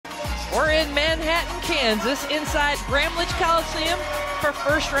We're in Manhattan, Kansas, inside Bramlage Coliseum for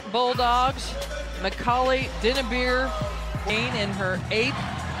first round Bulldogs. Macaulay Dinnebeer in her 8th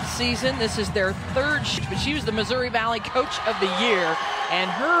season. This is their 3rd, but she was the Missouri Valley Coach of the Year. And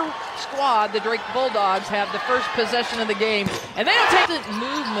her squad, the Drake Bulldogs, have the first possession of the game. And they don't take the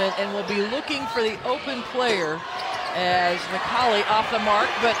movement and will be looking for the open player as Macaulay off the mark,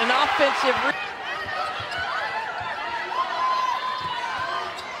 but an offensive.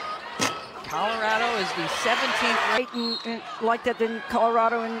 Colorado is the 17th ranked. And like that, then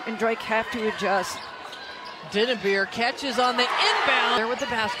Colorado and Drake have to adjust. Dinnebeer catches on the inbound there with the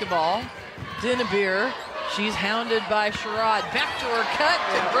basketball. Dinnebeer, she's hounded by Sherrod. Backdoor cut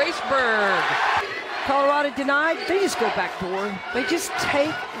to Grace Berg. Colorado denied. They just go backdoor. They just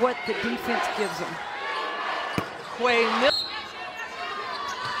take what the defense gives them. Quay Miller.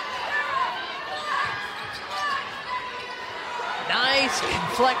 Nice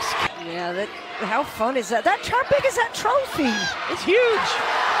flex. Yeah, how fun is that? How big is that trophy? It's huge.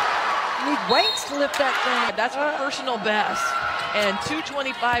 You need weights to lift that thing. That's her personal best. And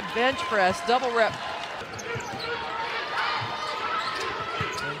 225 bench press, double rep.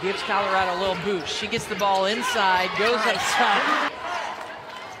 And gives Colorado a little boost. She gets the ball inside, goes outside.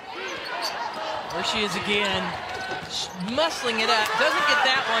 There she is again, muscling it up. Doesn't get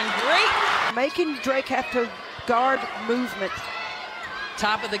that one. Great. Making Drake have to guard movement.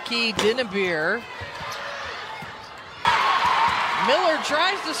 Top of the key, Dinnebeer. Miller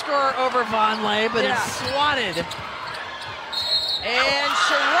tries to score over Vonleh, but it's swatted. And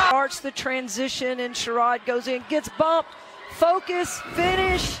Sherrod starts the transition, and Sherrod goes in, gets bumped, focus,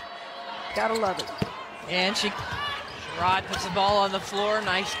 finish. Gotta love it. And Sherrod puts the ball on the floor.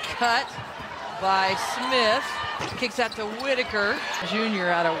 Nice cut by Smith. Kicks out to Whitaker, junior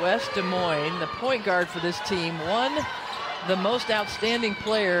out of West Des Moines, the point guard for this team. The most outstanding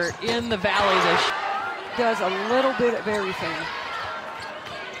player in the Valley this year. Does a little bit of everything.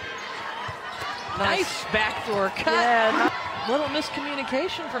 Nice backdoor cut. Yeah, little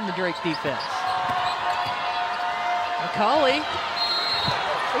miscommunication from the Drake defense. Macaulay,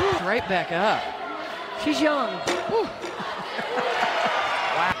 right back up. She's young.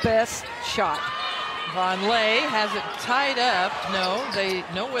 Wow. Best shot. Vonleh has it tied up.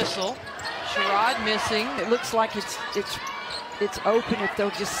 No whistle. Sherrod missing. It looks like it's open if they'll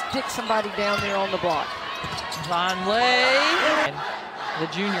just stick somebody down there on the block. Vonleh, and the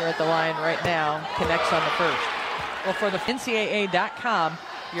junior at the line right now, connects on the first. Well, for the NCAA.com,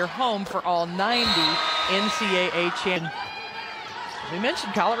 your home for all 90 NCAA champions. We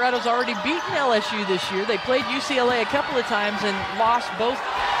mentioned Colorado's already beaten LSU this year. They played UCLA a couple of times and lost both.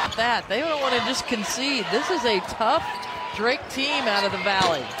 They don't want to just concede. This is a tough Drake team out of the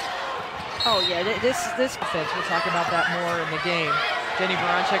Valley. Oh yeah, this offense. We'll talk about that more in the game. Jenny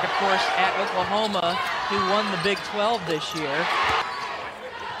Baranczyk, of course, at Oklahoma, who won the Big 12 this year.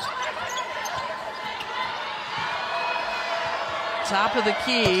 Top of the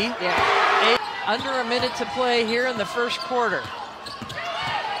key. Yeah. Under a minute to play here in the first quarter.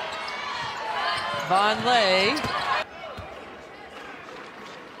 Vonleh.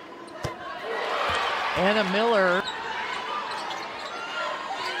 Anna Miller.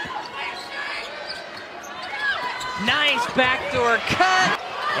 Nice backdoor cut.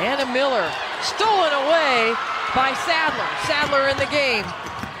 Anna Miller stolen away by Sadler. Sadler in the game.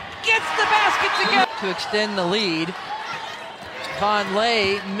 Gets the basket to go. To extend the lead.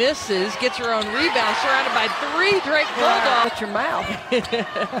 Vonleh misses, gets her own rebound, surrounded by 3 Drake Bulldogs. Shut your mouth.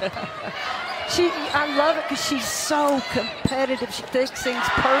 I love it because she's so competitive. She takes things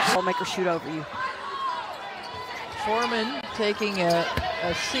personal. I'll make her shoot over you. Foreman taking a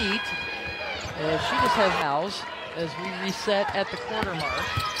seat. She just has fouls as we reset at the quarter mark.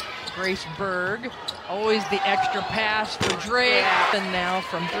 Grace Berg, always the extra pass for Drake. And now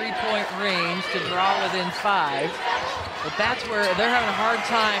from 3-point range to draw within 5. But that's where they're having a hard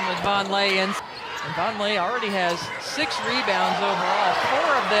time with Vonleh. And Vonleh already has 6 rebounds overall,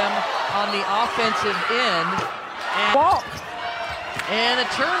 4 of them on the offensive end. And a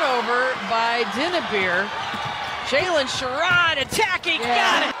turnover by Dinnebeer. Jalen Sherrod attacking,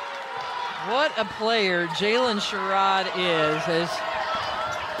 got it! What a player Jalen Sherrod is, as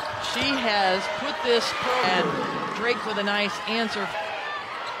she has put this program. And Drake with a nice answer.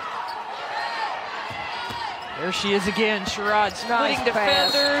 There she is again, Sherrod splitting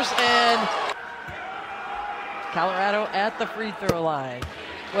defenders, and Colorado at the free throw line.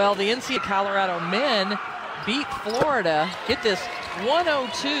 Well, the NCAA Colorado men beat Florida. Get this,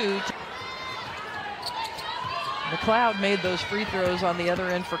 102. McLeod made those free throws on the other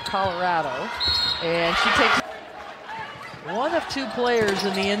end for Colorado. And she takes One of two players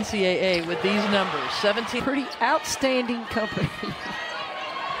in the NCAA with these numbers. 17. Pretty outstanding company.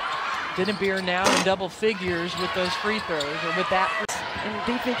 Dinnebeer now in double figures with those free throws, or with that. In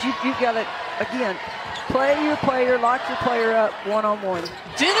defense, you've got to, again, play your player, lock your player up one-on-one.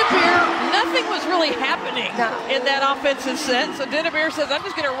 Dinnebeer, nothing was really happening in that offensive set, so Dinnebeer says, I'm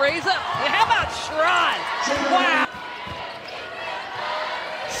just going to raise up. And how about Sherrod? Wow.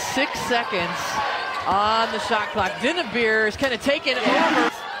 6 seconds on the shot clock. Dinnebeer is kind of taking it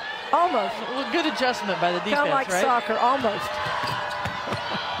over. Almost. Well, good adjustment by the defense, kind of like right? soccer, almost.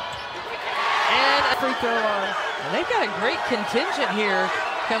 And a free throw line. And they've got a great contingent here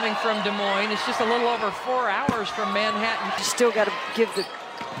coming from Des Moines. It's just a little over 4 hours from Manhattan. You still got to give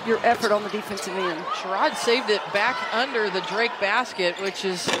your effort on the defensive end. Sherrod saved it back under the Drake basket, which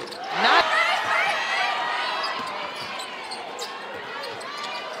is not.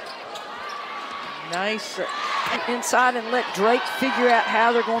 Nice. Inside and let Drake figure out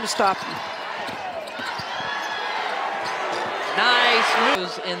how they're going to stop you. Nice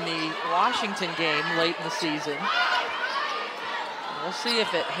moves in the Washington game late in the season. We'll see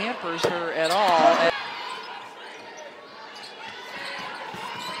if it hampers her at all.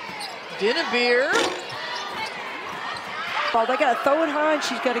 Dinnebeer. Well, they got to throw it high, and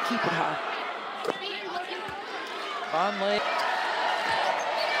she's got to keep it high. Vonleh.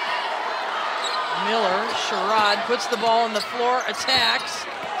 Miller, Sherrod puts the ball on the floor, attacks.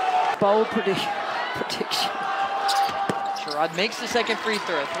 Bold prediction. Sherrod makes the second free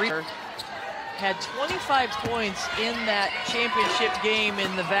throw. Had 25 points in that championship game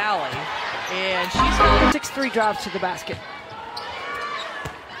in the Valley, and she's got 6-3 drives to the basket.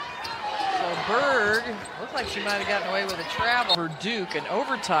 So Berg looked like she might have gotten away with a travel over Duke, an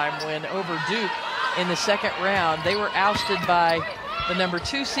overtime win over Duke in the second round. They were ousted by the number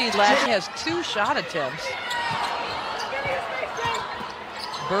 2 seed. Last has 2 shot attempts.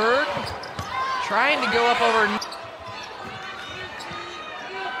 Berg trying to go up over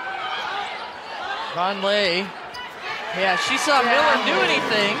Vonleh. Yeah, she saw Miller do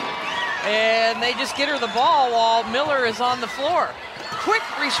anything, and they just get her the ball while Miller is on the floor. Quick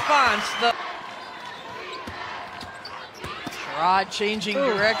response. Sherrod changing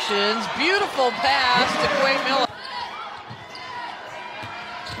directions. Beautiful pass to Quay Miller.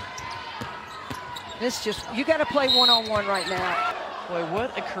 This just, you got to play one-on-one right now. Boy,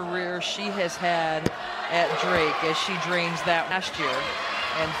 what a career she has had at Drake as she drains that last year.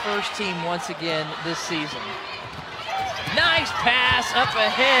 And first team once again this season. Nice pass up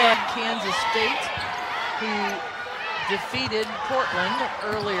ahead. Kansas State, who defeated Portland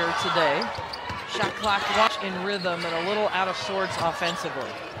earlier today. Shot clock watch in rhythm and a little out of sorts offensively.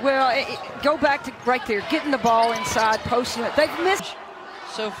 Well, go back to right there, getting the ball inside, posting it. They've missed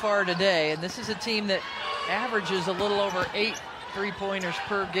so far today, and this is a team that averages a little over 8 3-pointers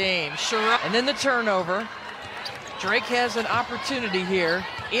per game. And then the turnover. Drake has an opportunity here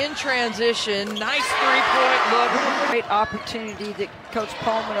in transition. Nice 3-point look. Great opportunity that Coach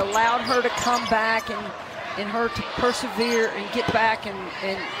Pullman allowed her to come back and her to persevere and get back and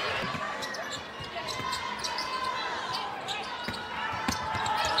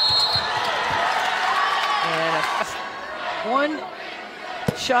one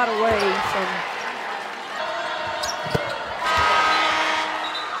shot away from.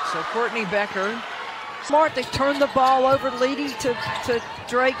 So Courtney Becker. Smart, they turned the ball over leading to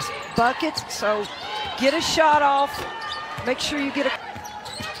Drake's buckets. So get a shot off. Make sure you get a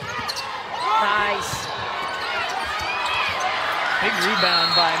nice. Big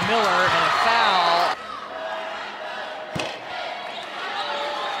rebound by Miller and a foul.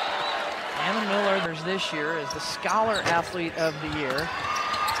 Anna Miller, there's this year, is the Scholar Athlete of the Year,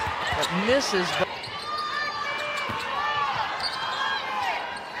 but misses.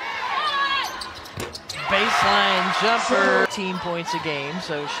 Baseline jumper, 18 points a game,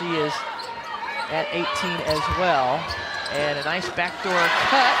 so she is at 18 as well. And a nice backdoor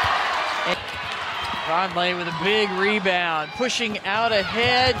cut. And Vonleh with a big rebound, pushing out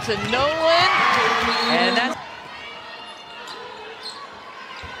ahead to Nolan. And that's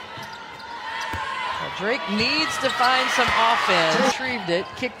well, Drake needs to find some offense. Retrieved it,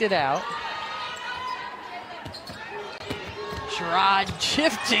 kicked it out. Sherrod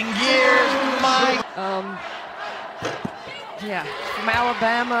shifting gears. Yeah, from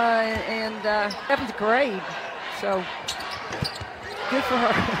Alabama and 7th grade, so good for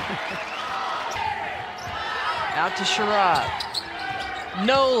her. Out to Sherrod.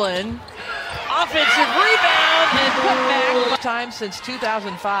 Nolan, offensive rebound and put back. Time since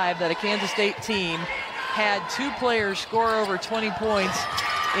 2005 that a Kansas State team had 2 players score over 20 points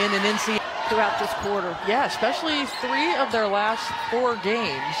in an NCAA. throughout this quarter. Yeah, especially 3 of their last 4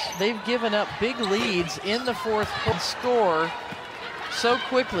 games. They've given up big leads in the fourth quarter, score so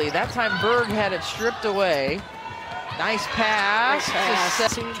quickly. That time Berg had it stripped away. Nice pass.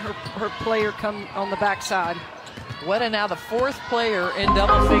 Seeing her player come on the backside. Weta now the 4th player in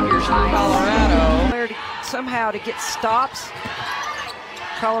double figures for Colorado. Somehow to get stops.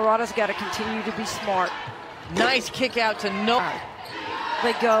 Colorado's got to continue to be smart. Nice kick out to no.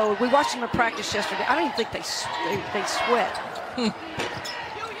 They go. We watched them in practice yesterday. I don't even think they sweat.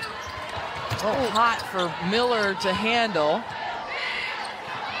 Hot for Miller to handle.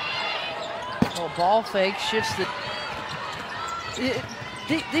 Ball fake shifts the.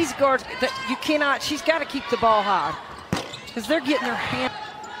 These guards, you cannot. She's got to keep the ball high because they're getting their hand.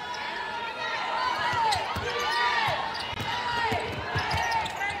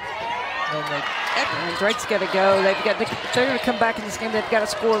 And Drake's got to go. They're going to come back in this game. They've got to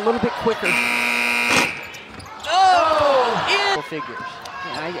score a little bit quicker. In figures.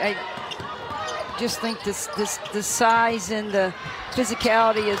 Yeah, I just think the size and the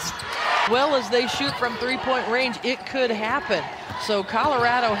physicality is. Well as they shoot from 3-point range, it could happen. So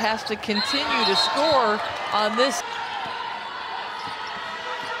Colorado has to continue to score on this.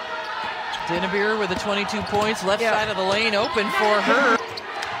 Dinnebier with the 22 points, left side of the lane open for her.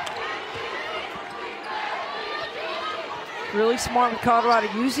 Really smart with Colorado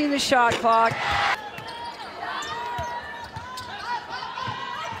using the shot clock.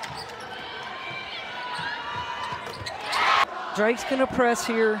 Drake's gonna press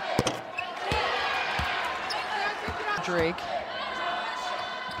here. Drake.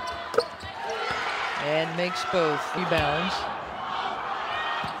 And makes both rebounds.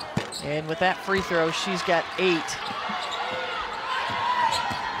 And with that free throw, she's got 8.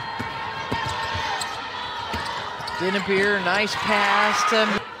 Dinnebier, nice pass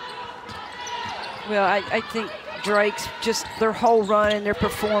to. Well, I think Drake's just their whole run and their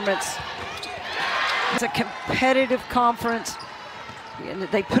performance. It's a competitive conference. And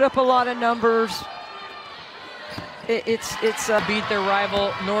they put up a lot of numbers. It's beat their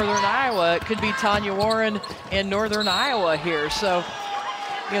rival Northern Iowa. It could be Tanya Warren and Northern Iowa here. So,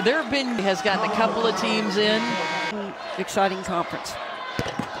 you know, has gotten a couple of teams in. Exciting conference.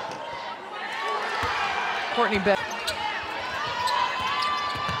 Courtney Beck.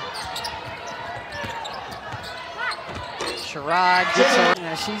 Sherrod gets her.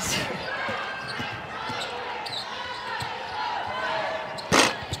 Yeah, she's.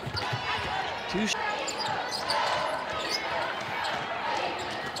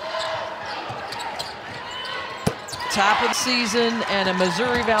 Top of the season and a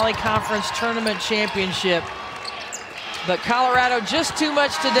Missouri Valley Conference Tournament championship. But Colorado just too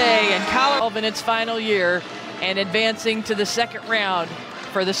much today, and Colorado in its final year and advancing to the second round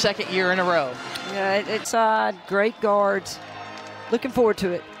for the 2nd year in a row. Yeah, it's great guards. Looking forward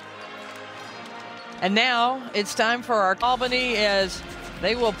to it. And now it's time for our Albany as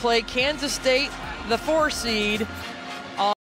they will play Kansas State, the 4 seed,